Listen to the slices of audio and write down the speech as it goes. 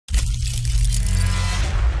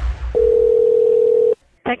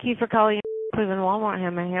Thank you for calling Cleveland Walmart. How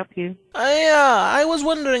may I help you? I was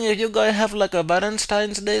wondering if you guys have like a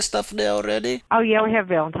Valentine's Day stuff there already. Oh, yeah, we have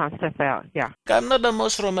Valentine stuff out, yeah. I'm not the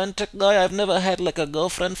most romantic guy. I've never had like a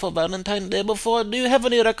girlfriend for Valentine's Day before. Do you have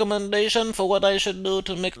any recommendation for what I should do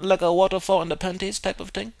to make like a waterfall in the panties type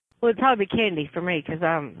of thing? Well, it'd probably be candy for me because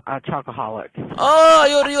I'm a chocoholic.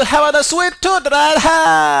 Oh, you have a sweet tooth, right?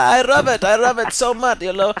 Ha! I love it so much,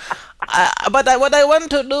 you know. What I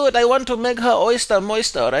want to do, I want to make her oyster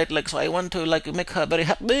moister, right? Like, so I want to like make her very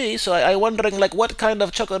happy. So I wondering like what kind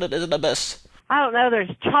of chocolate is the best? I don't know.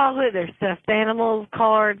 There's chocolate, there's stuffed animals,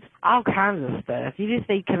 cards, all kinds of stuff. You just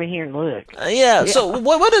need to come in here and look. Yeah. So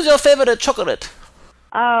what is your favorite chocolate?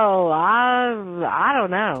 Oh, I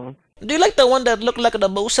don't know. Do you like the one that look like the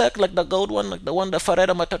Bosak, like the gold one, like the one that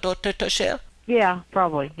Ferrero Matatote share? Yeah,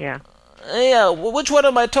 probably, yeah. Yeah, which one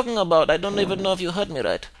am I talking about? I don't even know if you heard me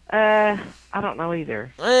right. I don't know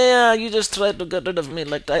either. Yeah, you just tried to get rid of me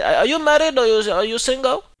like that. Are you married or are you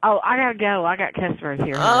single? Oh, I gotta go. I got customers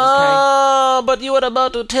here. Oh, but you were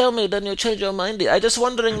about to tell me, then you changed your mind. I just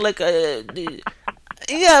wondering, like,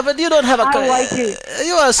 yeah, but you don't have a.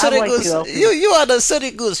 You are a city goose. You are the city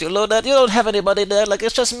goose. You know that. You don't have anybody there. Like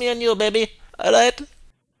it's just me and you, baby. All right.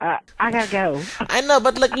 I gotta go. I know,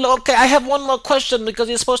 but like, okay, I have one more question because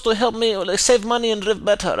you're supposed to help me like, save money and live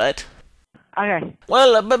better, right? Okay.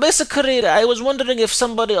 Well, but basically, I was wondering if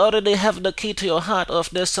somebody already have the key to your heart, or if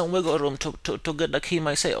there's some wiggle room to get the key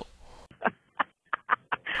myself.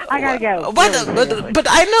 I gotta go. But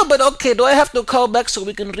I know, but okay, do I have to call back so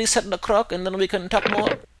we can reset the clock and then we can talk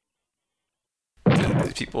more?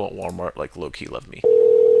 The people at Walmart like low-key love me.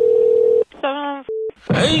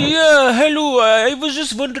 Yeah, hello, I was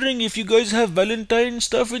just wondering if you guys have Valentine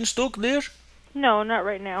stuff in stock there? No, not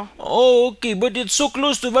right now. Oh, okay, but it's so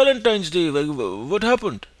close to Valentine's Day, like, what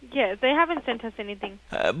happened? Yeah, they haven't sent us anything.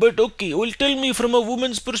 But okay, well tell me from a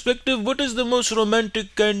woman's perspective, what is the most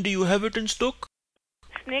romantic candy? You have it in stock?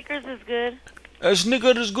 Snickers is good.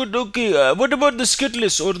 Snickers is good, okay. What about the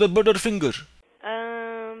Skittles or the Butterfinger?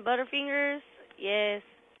 Butterfingers, yes.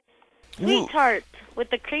 Sweet tart with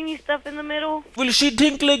the creamy stuff in the middle. Will she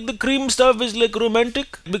think like the cream stuff is like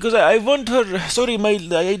romantic? Because I want her, sorry,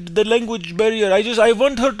 the language barrier, I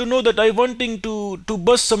want her to know that I wanting to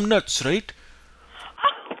bust some nuts, right?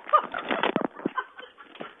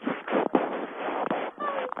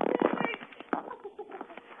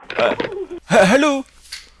 Hello?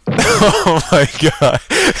 Oh my god,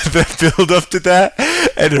 the build up to that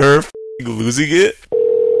and her losing it.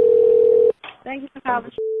 Thank you for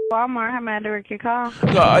calling Walmart. How may I direct your call?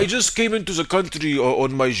 I just came into the country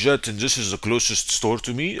on my jet and this is the closest store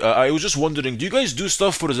to me. I was just wondering, do you guys do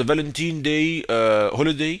stuff for the Valentine Day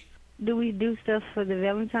holiday? Do we do stuff for the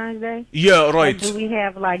Valentine's Day? Yeah, right. Or do we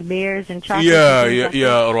have like bears and chocolate?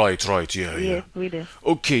 Yeah, right, yeah. Yes, we do.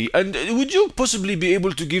 Okay, and would you possibly be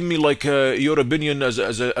able to give me like your opinion as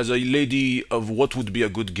a lady of what would be a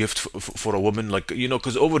good gift for a woman? Like, you know,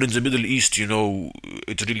 because over in the Middle East, you know,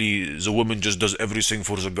 it really, the woman just does everything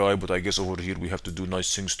for the guy, but I guess over here we have to do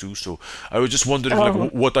nice things too. So I was just wondering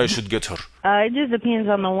like what I should get her. It just depends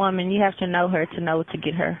on the woman. You have to know her to know what to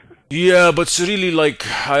get her. Yeah, but it's really like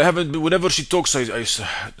I haven't. Whenever she talks,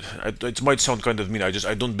 it might sound kind of mean. I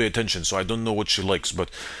don't pay attention, so I don't know what she likes. But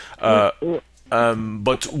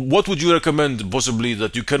what would you recommend possibly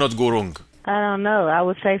that you cannot go wrong? I don't know. I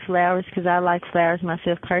would say flowers because I like flowers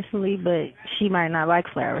myself personally, but she might not like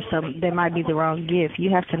flowers, so they might be the wrong gift.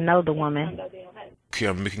 You have to know the woman. Okay,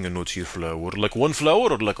 I'm making a note here. Flower, like one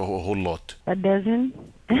flower or like a whole lot? A dozen.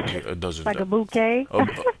 Okay, a dozen. Like a bouquet.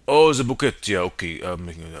 Oh, the bouquet. Yeah, okay. I'm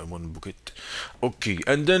making one bouquet. Okay,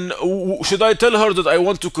 and then should I tell her that I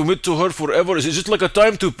want to commit to her forever? Is it just like a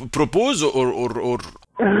time to propose, or?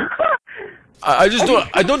 I just don't.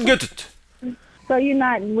 I don't get it. So you're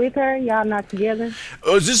not with her? Y'all not together?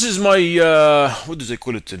 This is my what do they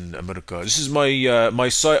call it in America? This is my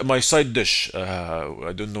side dish.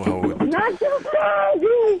 I don't know how. Not your side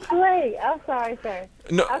dish. Wait, I'm sorry, sir.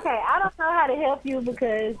 No. Okay, I don't know how to help you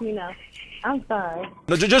because I'm sorry.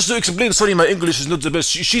 No, just to explain. Sorry, my English is not the best.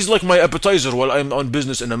 She's like my appetizer while I'm on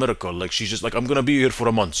business in America. Like she's just like I'm gonna be here for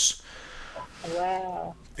a month.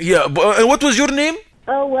 Wow. Yeah, and what was your name?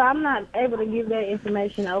 Oh, well, I'm not able to give that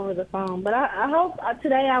information over the phone, but I hope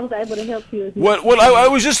today I was able to help you. Well, I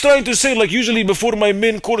was just trying to say, like, usually before my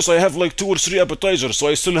main course, I have like 2 or 3 appetizers, so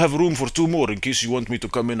I still have room for 2 more. In case you want me to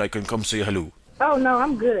come in, I can come say hello. Oh, no,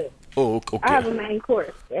 I'm good. Oh, okay. I have a main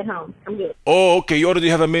course at home. I'm good. Oh, okay. You already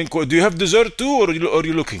have a main course. Do you have dessert too, or are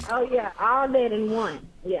you looking? Oh, yeah. All that in one.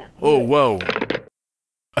 Yeah. Oh, wow.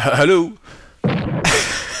 Hello?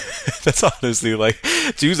 That's honestly like,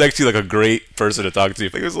 she was actually like a great person to talk to.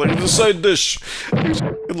 It was like the side dish.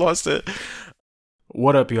 Lost it.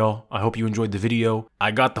 What up, y'all? I hope you enjoyed the video.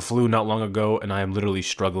 I got the flu not long ago, and I am literally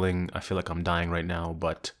struggling. I feel like I'm dying right now,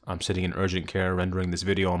 but I'm sitting in urgent care rendering this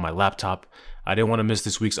video on my laptop. I didn't want to miss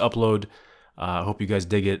this week's upload. I hope you guys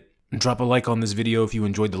dig it. Drop a like on this video if you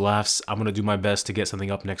enjoyed the laughs. I'm going to do my best to get something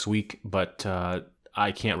up next week, but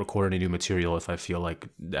I can't record any new material if I feel like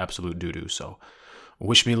absolute doo-doo, so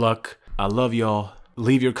wish me luck. I love y'all.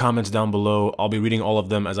 Leave your comments down below. I'll be reading all of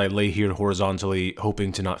them as I lay here horizontally,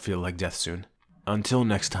 hoping to not feel like death soon. Until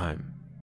next time.